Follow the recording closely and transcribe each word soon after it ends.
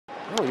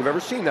I don't think you've ever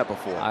seen that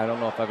before. I don't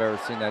know if I've ever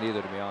seen that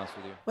either, to be honest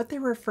with you. What they're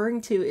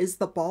referring to is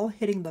the ball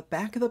hitting the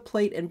back of the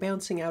plate and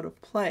bouncing out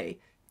of play.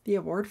 The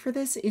award for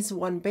this is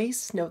 1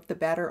 base. Note the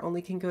batter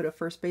only can go to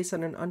first base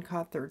on an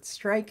uncaught third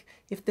strike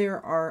if there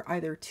are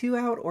either 2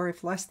 out, or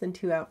if less than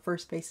 2 out,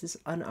 first base is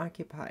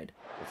unoccupied.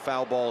 A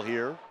foul ball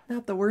here.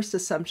 Not the worst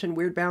assumption.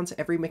 Weird bounce,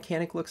 every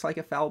mechanic looks like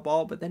a foul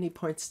ball, but then he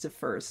points to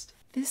first.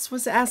 This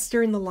was asked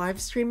during the live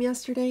stream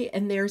yesterday,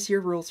 and there's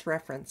your rules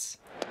reference.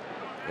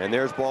 And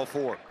there's ball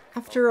 4.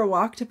 After a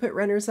walk to put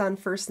runners on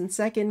first and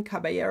second,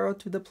 Caballero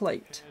to the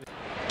plate.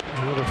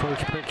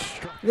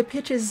 The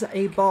pitch is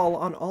a ball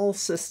on all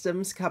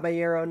systems.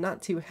 Caballero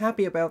not too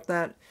happy about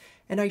that.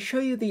 And I show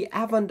you the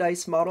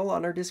Avondice model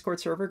on our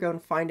Discord server. Go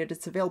and find it.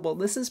 It's available.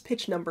 This is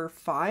pitch number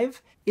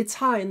 5. It's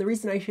high, and the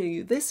reason I show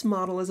you this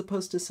model as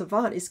opposed to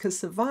Savant is because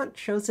Savant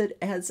shows it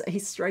as a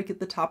strike at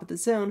the top of the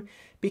zone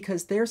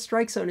because their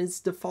strike zone is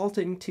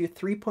defaulting to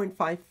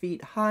 3.5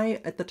 feet high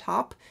at the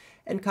top,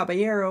 and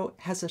Caballero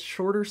has a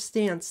shorter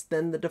stance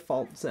than the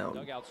default zone.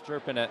 Dugout's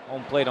chirping at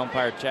home plate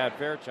umpire Chad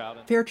Fairchild.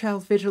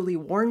 Fairchild visually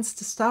warns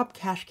to stop,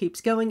 Cash keeps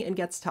going and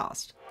gets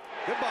tossed.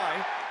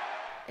 Goodbye.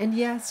 And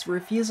yes,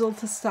 refusal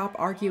to stop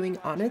arguing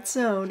on its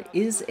own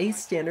is a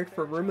standard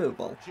for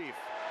removal. Chief.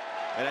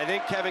 And I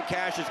think Kevin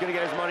Cash is going to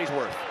get his money's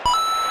worth.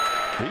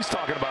 He's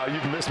talking about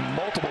you've missed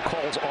multiple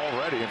calls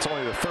already. It's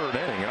only the 3rd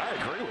inning, and I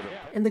agree with him.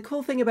 And the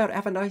cool thing about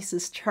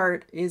Avondice's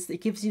chart is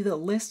it gives you the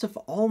list of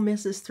all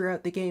misses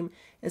throughout the game,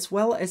 as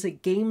well as a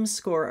game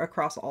score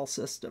across all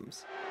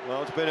systems.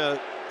 Well, it's been a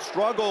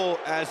struggle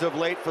as of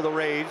late for the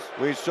Rays.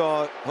 We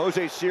saw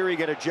Jose Siri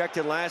get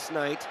ejected last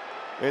night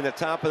in the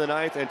top of the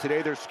 9th, and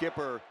today their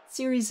skipper.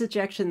 Series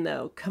ejection,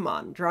 though, come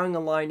on, drawing a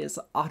line is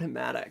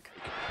automatic.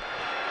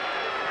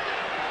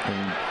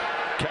 And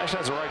Cash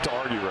has a right to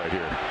argue right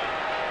here.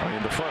 I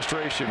mean, the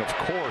frustration, of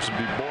course, would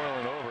be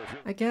boiling over.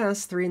 I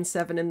guess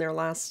 3-7 in their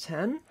last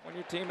 10. When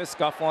your team is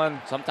scuffling,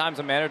 sometimes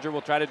a manager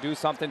will try to do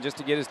something just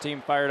to get his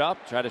team fired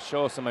up, try to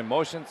show some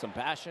emotion, some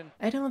passion.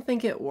 I don't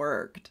think it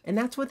worked. And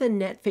that's with a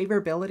net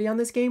favorability on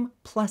this game,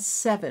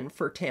 +7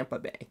 for Tampa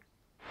Bay.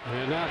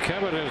 And now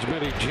Kevin has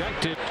been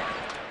ejected.